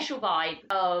get an initial vibe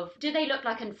of, do they look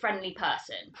like a friendly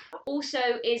person? Also,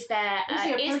 is there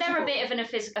a bit of a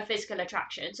physical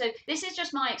attraction? So this is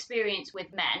just my experience with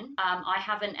men. I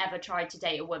haven't ever tried to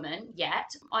date a woman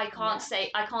yet. I can't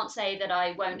say that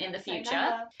I won't in the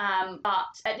future.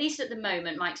 But at least at the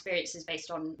moment, my experience is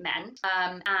based on men.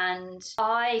 And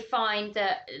I find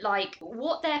that like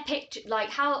what their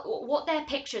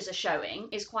pictures are showing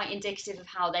is quite indicative of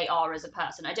how they are as a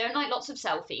person. I don't like lots of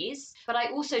selfies, but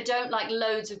I also don't like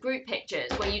loads of group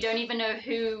pictures where you don't even know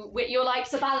who you're like.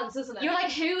 It's a balance, isn't it? You're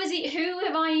like, who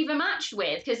have I even matched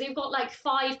with? Because they've got like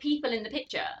 5 people in the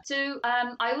picture. So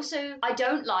I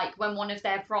don't like when one of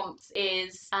their prompts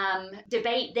is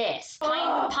debate this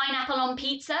pineapple on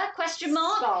pizza ?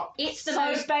 Stop. It's the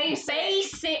most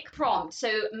basic prompt. So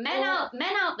men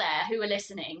out there who are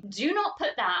listening, do not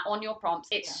put that on your prompts.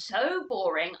 It's so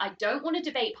boring. I don't want to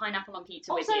debate pineapple on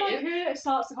pizza with you. Also, like, who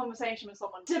starts the conversation with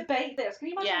someone? Debate this. Can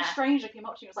you imagine a stranger came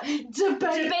up to you and was like,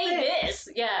 debate this?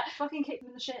 Yeah. Fucking kick them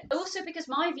in the shit. Also, because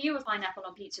my view of pineapple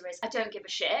on pizza is I don't give a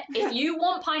shit. If you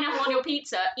want pineapple on your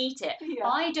pizza, eat it. Yeah.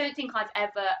 I don't think I've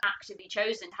ever actively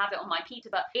chosen to have it on my pizza,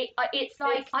 but it's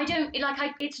like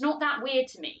it's not that weird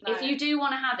to me. No. If you do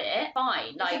want to have it,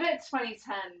 fine. Like, it's a bit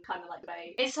 2010 kind of like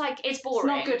debate. It's like it's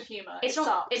boring. It's not good humour.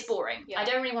 It's boring. Yeah. I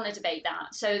don't really want to debate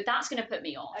that, so that's going to put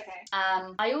me off.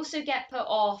 Okay. I also get put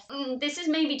off. This is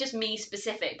maybe just me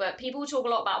specific, but people talk a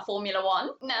lot about Formula One.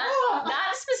 No,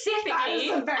 that specifically. That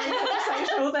is a very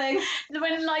conversational thing.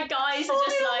 When like guys are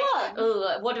just like,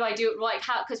 oh, what do I do? Like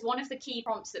how? Because one of the key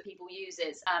prompts that people use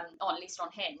is, or at least on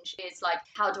Hinge, is like,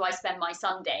 how do I spend my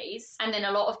Sundays? And then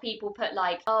a lot of people put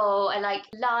like, oh, I like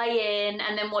lie in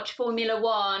and then watch Formula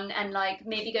One and like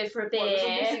maybe go for a beer. There's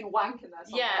a missing wank in there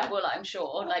somewhere. Yeah, well, I'm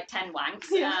sure like 10 wanks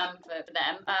for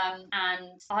them.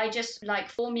 And I just like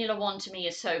Formula One to me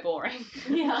is so boring.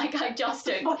 Yeah. Like I just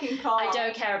don't. Fucking car. I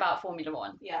don't care about Formula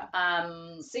One. Yeah.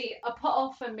 See, a put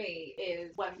off for me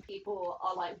is when people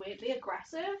are like weirdly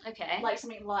aggressive. Okay. Like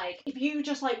something like, if you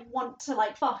just like want to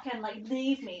like fuck and like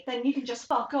leave me, then you can just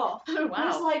fuck off. Oh wow. And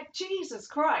it's like, Jesus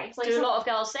Christ. Like, do a lot of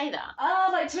girls say that?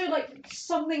 Like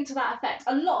something to that effect.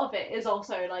 A lot of it is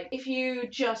also like, if you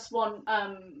just want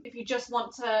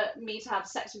me to have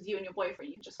sex with you and your boyfriend,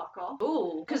 you can just fuck off.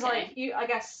 Ooh. Because like I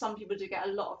guess some people do get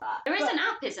a lot of that. There is an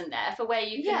app, isn't there, for where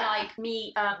you can like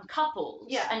meet couples.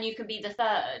 Yeah. And you can be the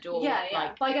third or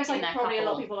like. But I guess like probably couple. A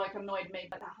lot of people like annoyed me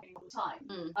by that happening all the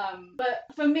time. But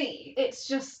for me, it's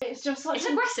just such it's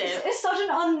aggressive. It's such an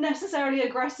unnecessarily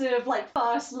aggressive like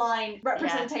first line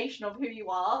representation of who you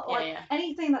are. Like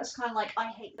anything that's kind of like, I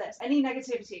hate this. Any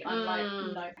negativity, I'm like,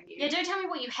 no, thank you. Yeah, don't tell me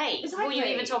what you hate before you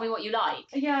even tell me what you like.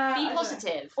 Yeah. Be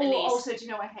positive. Or also, do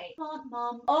you know what I hate? God,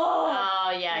 Mum.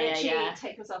 Oh yeah.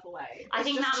 Take yourself away. I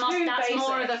think that's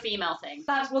more of a female thing.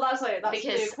 That's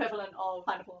the equivalent of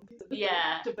pineapple on pizza.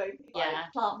 Debate.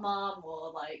 Like, plant mum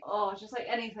or like just like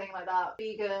anything like that.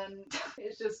 Vegan.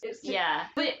 It's yeah.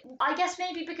 But I guess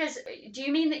maybe because, do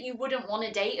you mean that you wouldn't want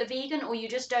to date a vegan, or you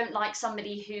just don't like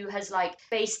somebody who has like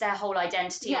based their whole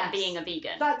identity on being a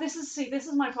vegan? This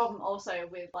is my problem also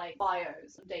with like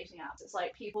bios and dating apps. It's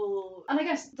like people, and I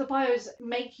guess the bios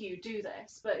make you do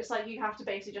this, but it's like you have to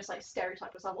basically just like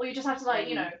stereotype yourself, or you just have to like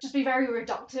just be very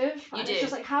reductive. You do. It's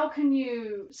just like, how can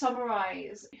you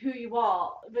summarize who you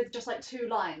are with just like 2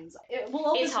 lines? It will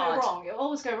always go wrong. It will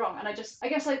always go wrong, and I I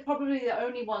guess like probably the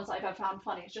only ones that I've ever found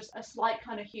funny is just a slight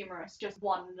kind of humorous, just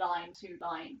 1 line, 2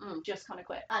 line, just kind of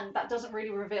quick. And that doesn't really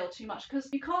reveal too much because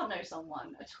you can't know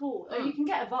someone at all. You can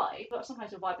get a vibe, but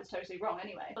sometimes your vibe is totally wrong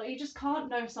anyway. But you just can't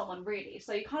know someone really.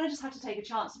 So you kind of just have to take a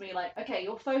chance and be like, okay,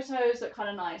 your photos look kind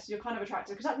of nice, you're kind of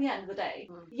attractive. Because at the end of the day,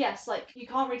 yes, like you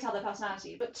can't really tell their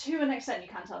personality, but to an extent you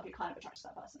can tell if you're kind of attracted to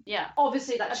that person. Yeah.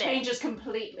 Obviously that changes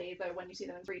completely though when you see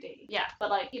them in 3D. Yeah. But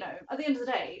like, you know, at the end of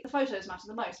the day, the photos matter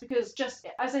the most because just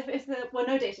as if there were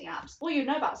no dating apps, all you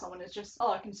know about someone is just,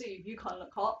 oh, I can see you kind of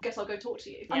look hot, guess I'll go talk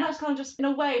to you. And that's kind of just in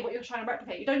a way what you're trying to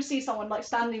replicate. You don't see someone like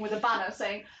standing with a banner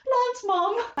saying, Lance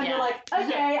Mom, and you're like,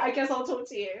 okay, I guess I'll talk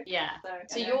to you. Yeah.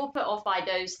 So you're put off by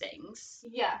those things.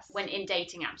 Yes. When in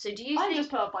dating apps. So do you I'm just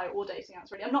put off by all dating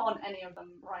apps really. I'm not on any of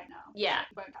them right now. Yeah.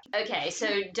 So okay, so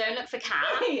don't look for Kat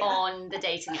on the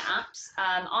dating apps.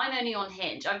 I'm only on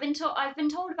Hinge. I've been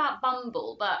told about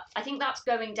Bumble, but I think that's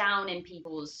going down in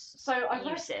people's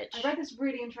usage. I read this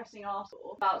really interesting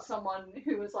article about someone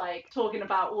who was like talking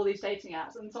about all these dating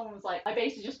apps, and someone was like, I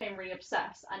basically just became really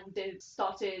obsessed and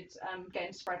started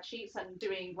getting spreadsheets and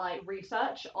doing like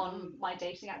research on my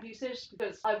dating app usage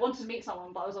because I wanted to meet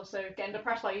someone, but I was also getting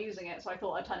depressed by using it, so I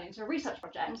thought I'd turn it into a research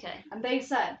project. Okay. And they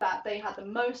said that they had the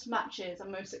most matches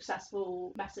and most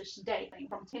successful message to date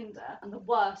from Tinder and the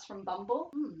worst from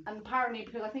Bumble. And apparently,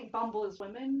 because I think Bumble is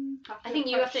women.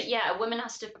 A woman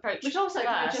has to approach. Which also, can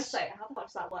I just say, how the fuck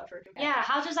does that work for a Yeah,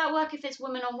 how does that work if it's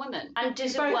woman on woman? And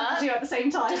does it both work? Have to do it at the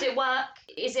same time. Does it work?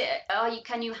 Is it?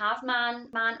 Can you have man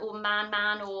or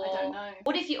man or? I don't know.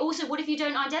 What if you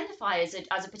don't identify as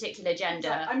a particular gender?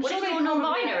 I'm what sure if you're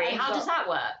non-binary? How does that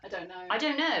work? I don't know. I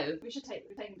don't know. We're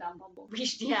taking down Bumble.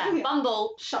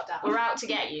 Bumble. Shut down. We're out to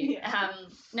get you. Yeah.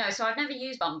 No, so I've never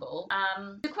used Bumble.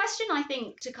 The question I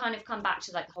think to kind of come back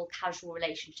to like the whole casual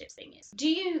relationships thing is, do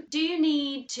you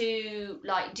need to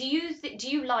like do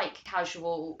you like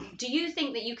casual? Do you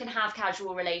think that you can have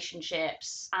casual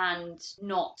relationships and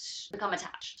not become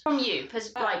attached? From you,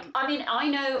 because I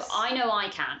know I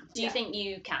can. Do you think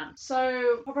you can?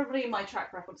 So probably my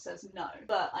track record says no,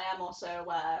 but I am also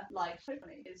aware life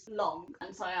hopefully is long,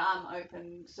 and so I am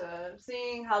open to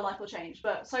seeing how life will change.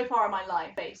 But so far in my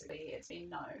life, basically, it's been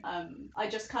no. I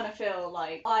just kind of feel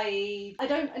like I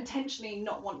don't intentionally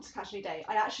not want to casually date.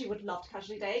 I actually would love to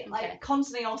casually date. Okay. I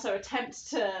constantly also attempt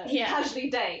to casually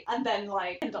date and then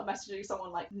like end up messaging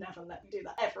someone like, never let me do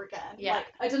that ever again. Yeah. Like,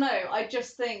 I don't know. I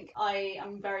just think I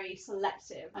am very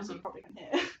selective, as you probably can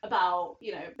hear, about,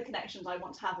 you know, the connections I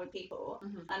want to have with people.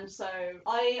 And so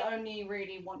I only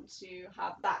really want to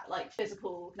have that like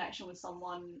physical connection with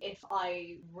someone if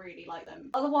I really like them.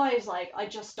 Otherwise, like, I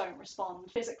just don't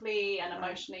respond physically and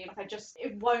emotionally. Like,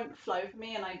 it won't flow for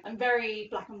me, and I'm very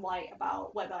black and white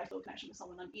about whether I feel a connection with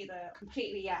someone. I'm either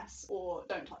completely yes or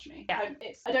don't touch me. Yeah.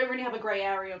 I don't really have a grey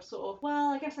area of sort of,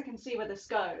 well, I guess I can see where this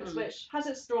goes, which has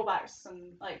its drawbacks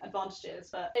and like advantages,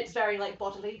 but it's very like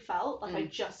bodily felt. Like I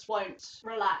just won't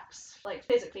relax like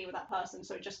physically with that person,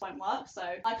 so it just won't work. So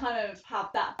I kind of have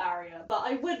that barrier, but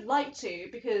I would like to,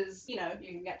 because, you know, you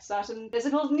can get certain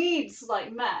physical needs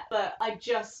like met, but it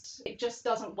just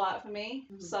doesn't work for me.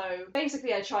 So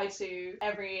basically I try to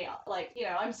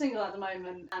I'm single at the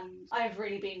moment, and I've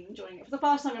really been enjoying it. For the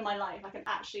first time in my life, I can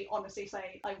actually honestly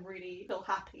say I really feel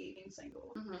happy being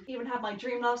single. Even had my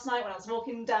dream last night when I was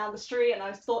walking down the street and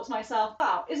I thought to myself,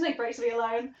 wow, isn't it great to be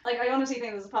alone? Like, I honestly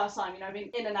think this is the first time, you know, I've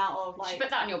been in and out of like... You should put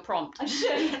that on your prompt. I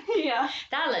should, yeah.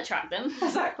 That'll attract them.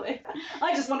 Exactly.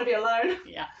 I just want to be alone.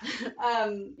 Yeah.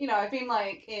 You know, I've been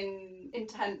like in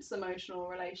intense emotional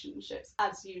relationships,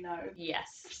 as you know.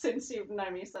 Yes. Since you've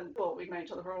known me since, well, we've known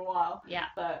each other for a while. Yeah.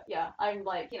 But yeah, I'm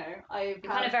like, you know, You're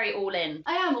kind of very all in.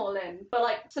 I am all in, but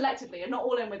like selectively. I'm not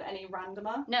all in with any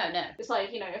randomer. No. It's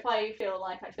like, you know, if I feel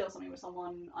like I feel something with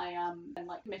someone, I am then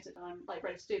like committed and I'm like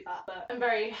ready to do that. But I'm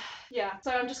very,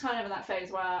 so I'm just kind of in that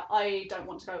phase where I don't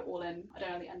want to go all in. I don't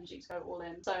have the energy to go all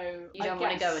in. So you don't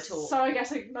want to go at all. So I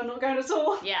guess I'm not going at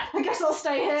all. Yeah. I guess I'll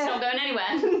stay here. It's not going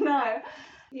anywhere. No.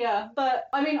 Yeah, but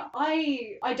I mean,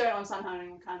 I don't understand how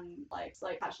anyone can like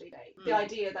actually date. The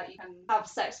idea that you can have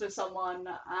sex with someone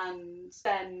and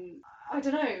then I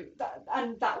don't know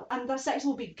and the sex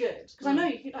will be good, because I know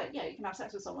you can you can have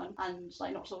sex with someone and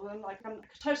like not talk to them. Like, I can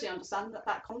totally understand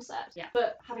that concept. Yeah.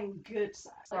 But having good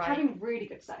sex, like having really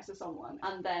good sex with someone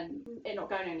and then it not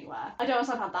going anywhere, I don't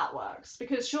understand how that works.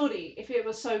 Because surely if it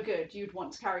was so good, you'd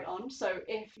want to carry on. So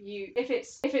if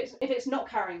it's not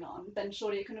carrying on, then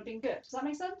surely it couldn't have been good. Does that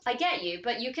make sense? sense? I get you,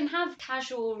 but you can have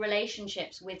casual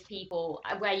relationships with people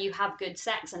where you have good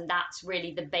sex, and that's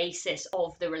really the basis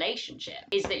of the relationship,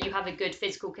 is that you have a good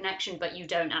physical connection, but you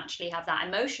don't actually have that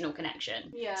emotional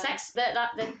connection. Yeah. Sex,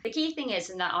 the key thing is,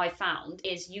 and that I found,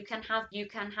 is you can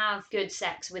have good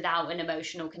sex without an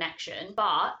emotional connection,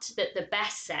 but that the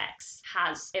best sex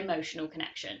has emotional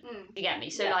connection. You get me?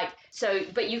 So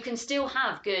but you can still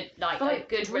have good, a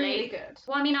good really good.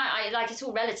 Well, I mean, I like, it's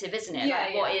all relative, isn't it? Yeah,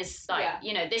 like, what is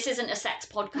you know, this isn't a sex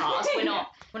podcast.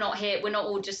 We're not here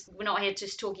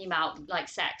just talking about like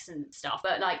sex and stuff.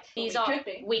 But like, these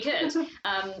we could.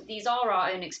 These are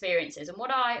our own experiences, and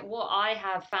what I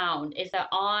have found is that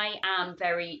I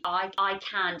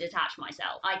can detach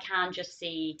myself. I can just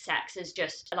see sex as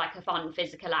just like a fun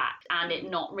physical act, and it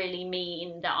not really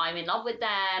mean that I'm in love with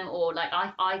them, or like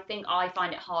I think I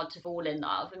find it hard to fall in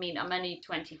love. I mean, I'm only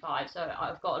 25, so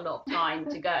I've got a lot of time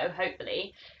to go,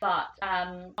 hopefully. But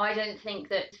I don't think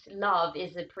that love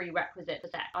is a prerequisite for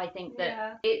sex. I think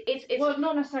that it's well,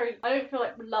 not necessarily. I don't feel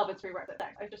like love is prerequisite for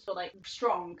sex. I just feel like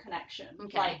strong connection.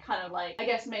 Okay. Like, kind of like, I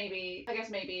guess maybe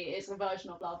it's a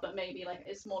version of love, but maybe like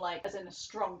it's more like as in a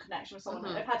strong connection with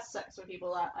someone. I've had sex with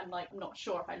people that I'm like, I'm not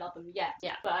sure if I love them yet.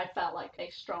 Yeah. But I felt like a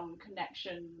strong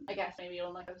connection, I guess maybe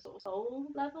on like a sort of soul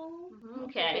level.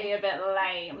 Okay. Be a bit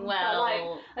lame. Well, but, like,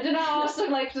 I don't know how else to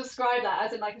like describe that,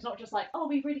 as in like, it's not just like, oh,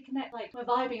 we really connect, like we're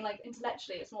vibing like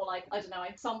intellectually. It's more like, I don't know,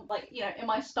 like some, like, you know, in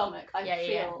my stomach I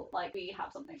feel like we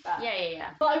have something there.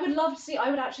 Yeah. But I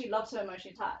would actually love to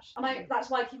emotionally attach. And like, that's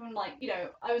why I keep on like, you know,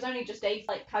 I was only just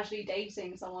casually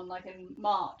dating someone like in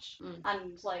March,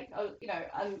 and like, you know,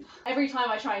 and every time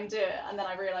I try and do it, and then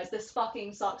I realise this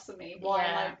fucking sucks for me. Why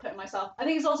am I putting myself? I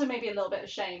think it's also maybe a little bit of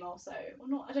shame also. Well,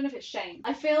 not, I don't know if it's shame.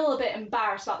 I feel a bit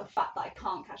embarrassed about the fact that I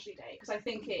can't casually date, because I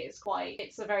think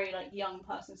it's a very like young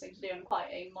person thing to do, and quite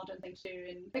a modern thing to do.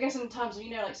 And I guess in terms of,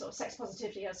 you know, like sort of sex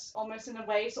positivity has almost in a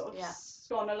way sort of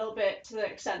gone a little bit to the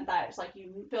extent that it's like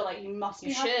you feel like you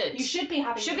should be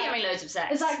having loads of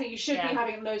sex. Exactly, you should be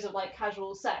having loads of like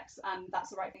casual sex, and that's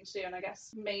the right thing to do. And I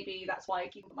guess maybe that's why I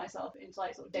keep myself into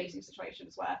like sort of dating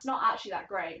situations where it's not actually that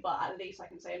great, but at least I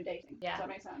can say I'm dating. Yeah. Does that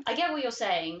make sense? I get what you're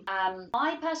saying.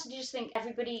 I personally just think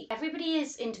everybody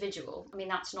is individual. I mean,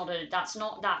 that's not very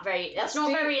insightful.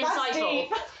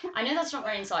 I know that's not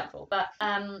very insightful, but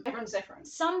everyone's different.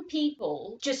 Some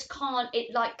people just can't.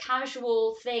 It like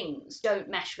casual things don't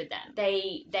mesh with them.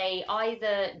 They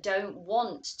either don't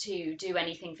want to do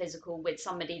anything physical with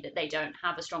somebody that they don't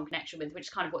have a strong connection with, which is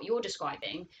kind of what you're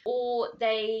describing, or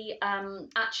they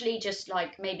actually just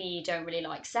like maybe don't really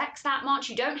like sex that much.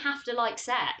 You don't have to like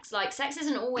sex. Like, sex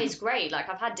isn't always great. Like,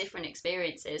 I've had different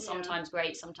experiences, sometimes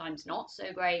great, sometimes not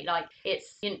so great. Like,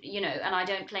 it's, you know, and I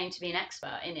don't claim to be an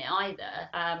expert in it either.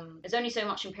 There's only so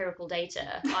much empirical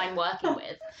data I'm working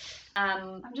with.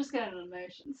 I'm just going on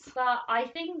emotions. But I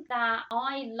think that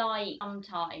I like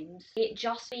sometimes it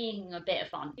just being a bit of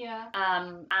fun. Yeah.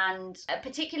 And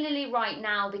particularly right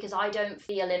now, because I don't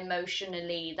feel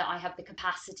emotionally that I have the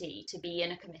capacity to be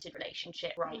in a committed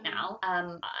relationship right now.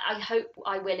 I hope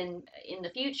I will in the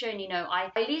future. And, you know,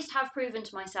 I at least have proven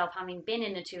to myself, having been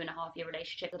in a 2.5-year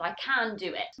relationship, that I can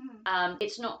do it.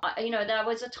 It's not, you know, there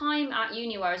was a time at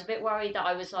uni where I was a bit worried that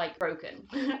I was like broken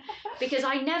because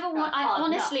I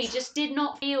honestly just did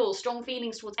not feel strong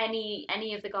feelings towards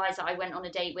any of the guys that I went on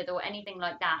a date with or anything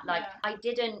like that. Like, I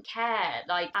didn't care.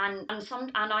 Like, and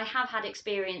I have had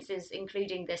experiences,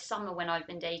 including this summer when I've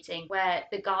been dating, where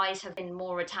the guys have been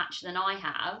more attached than I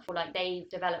have, or like they've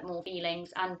developed more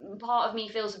feelings, and part of me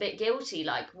feels a bit guilty.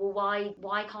 Like, well,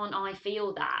 why can't I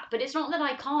feel that? But it's not that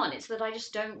I can't. It's that I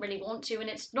just don't really want to, and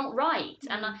it's not right.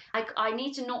 And I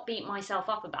need to not beat myself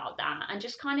up about that, and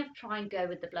just kind of try and go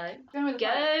with the flow.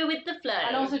 Go with the flow.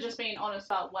 And also just being honest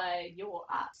about where you're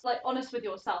at, like honest with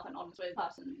yourself and honest with the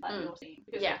person that you're seeing,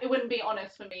 because it wouldn't be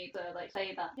honest for me to like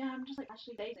say that I'm just like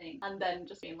actually dating, and then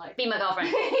just being like, be my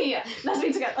girlfriend. Let's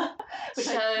be together, which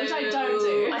I don't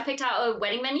do. I picked out a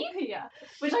wedding menu.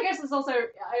 Which I guess is also,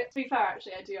 to be fair,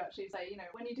 actually I do actually say, you know,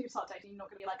 when you do start dating, you're not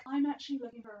going to be like, I'm actually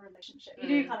looking for a relationship. You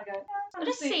do kind of go,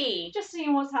 just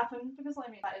seeing what's happened, because I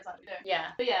mean that is actually doing.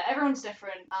 But everyone's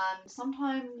different, and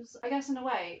sometimes I guess in a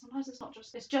way, sometimes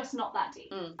it's just not that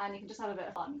deep, and you can just have a bit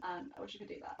of fun, and I wish you could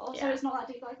do that. But also, it's not that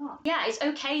deep that I can't. Yeah, it's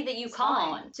okay that you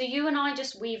can't. Fine. So you and I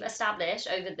we've established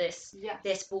over this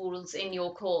balls in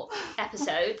your court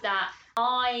episode that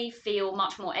I feel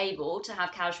much more able to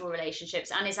have casual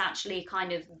relationships, and it's actually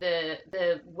kind of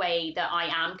the way that I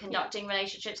am conducting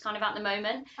relationships kind of at the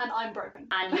moment. And I'm broken.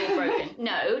 And you're broken.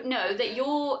 No, that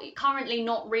you're currently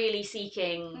not really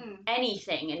seeking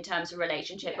anything in terms of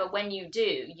relationship, but when you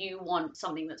do, you want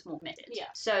something that's more committed. Yeah.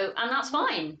 So, and that's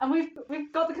fine. And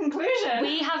we've got the conclusion.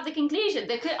 We have the conclusion.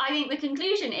 I think the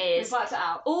conclusion is we've worked it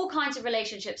out. All kinds of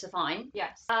relationships are fine.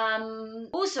 Yes.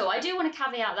 Also, I do want to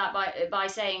caveat that by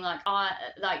saying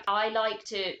I like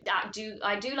to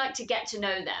I do like to get to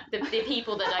know them, the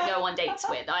people that I go on dates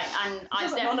with.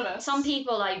 Some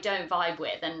people I don't vibe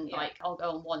with, and like I'll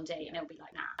go on one date and it'll be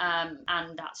like nah,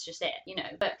 and that's just it, you know.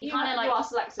 But kind of like I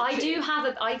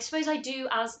suppose I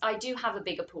do have a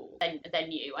bigger pool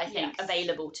than you, I think,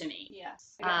 available to me.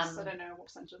 Yes. I guess I don't know what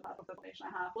percentage of the population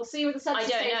I have. We'll see with the census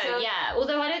data. I don't know. Yeah.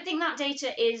 Although I don't think that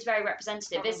data is very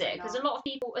representative, Probably is it? Because a lot of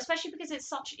people, especially because it's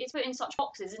put in such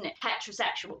boxes, isn't it?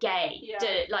 Heterosexual, gay. Yeah.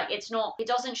 It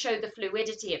doesn't show the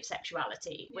fluidity of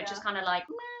sexuality, which is kind of like,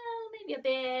 well, maybe a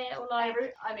bit, or like.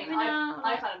 I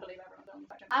kind of believe everyone.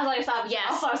 As I established in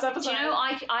our first episode. Do you know,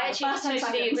 I actually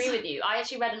totally agree with you. I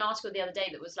actually read an article the other day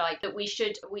that was like that we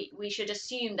should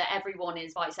assume that everyone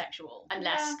is bisexual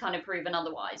unless kind of proven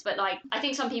otherwise. But like, I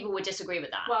think some people would disagree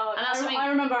with that. Well, and that's I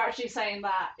remember actually saying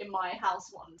that in my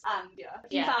house once, and a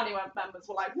few family members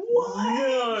were like, "What?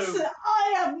 No.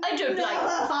 I don't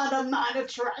never found a man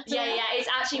attractive." Yeah, it's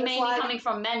actually mainly coming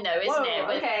from men though, isn't it?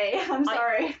 Okay, I'm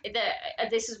sorry.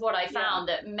 This is what I found,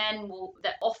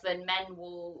 that often men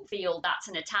will feel that's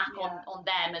an attack on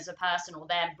them as a person, or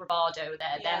their bravado,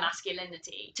 their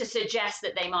masculinity, to suggest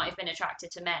that they might have been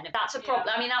attracted to men. That's a problem.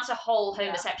 I mean, that's a whole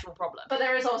homosexual problem. But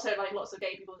there is also like lots of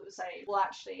gay people that would say, well,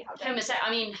 actually,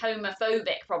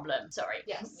 homophobic problem. Sorry.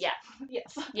 Yes. Yeah.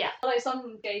 Yes. Yeah. Like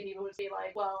some gay people would be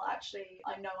like, well, actually,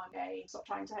 I know I'm gay. Stop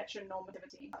trying to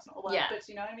heteronormativity. That's not a word, but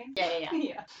you know what I mean? Yeah.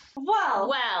 Yeah.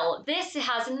 Well, this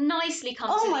has nicely come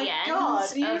to the end. Oh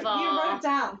my God! You wrote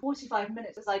down 45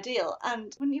 minutes as ideal,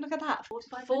 and wouldn't you look at that?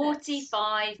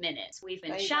 45 minutes. We've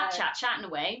been chatting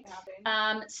away.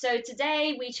 So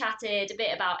today we chatted a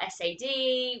bit about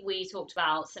SAD. We talked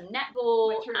about some netball.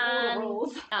 Went through all the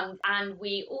rules. And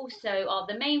we also,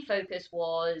 the main focus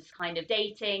was kind of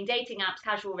dating apps,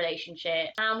 casual relationship.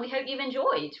 And we hope you've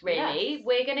enjoyed, really. Yes.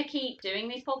 We're going to keep doing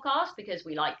these podcasts because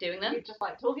we like doing them. We just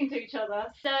like talking to each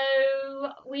other.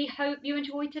 So we hope you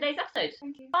enjoyed today's episode.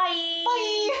 Thank you. Bye.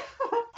 Bye.